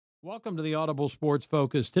Welcome to the Audible Sports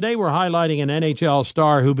Focus. Today we're highlighting an NHL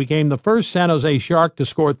star who became the first San Jose Shark to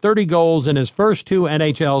score 30 goals in his first two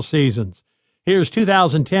NHL seasons. Here's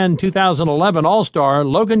 2010-2011 All-Star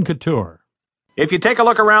Logan Couture. If you take a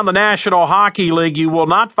look around the National Hockey League, you will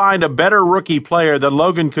not find a better rookie player than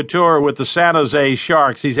Logan Couture with the San Jose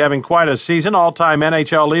Sharks. He's having quite a season, all-time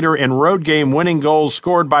NHL leader in road game winning goals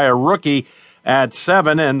scored by a rookie at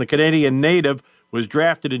 7, and the Canadian native was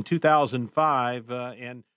drafted in 2005 and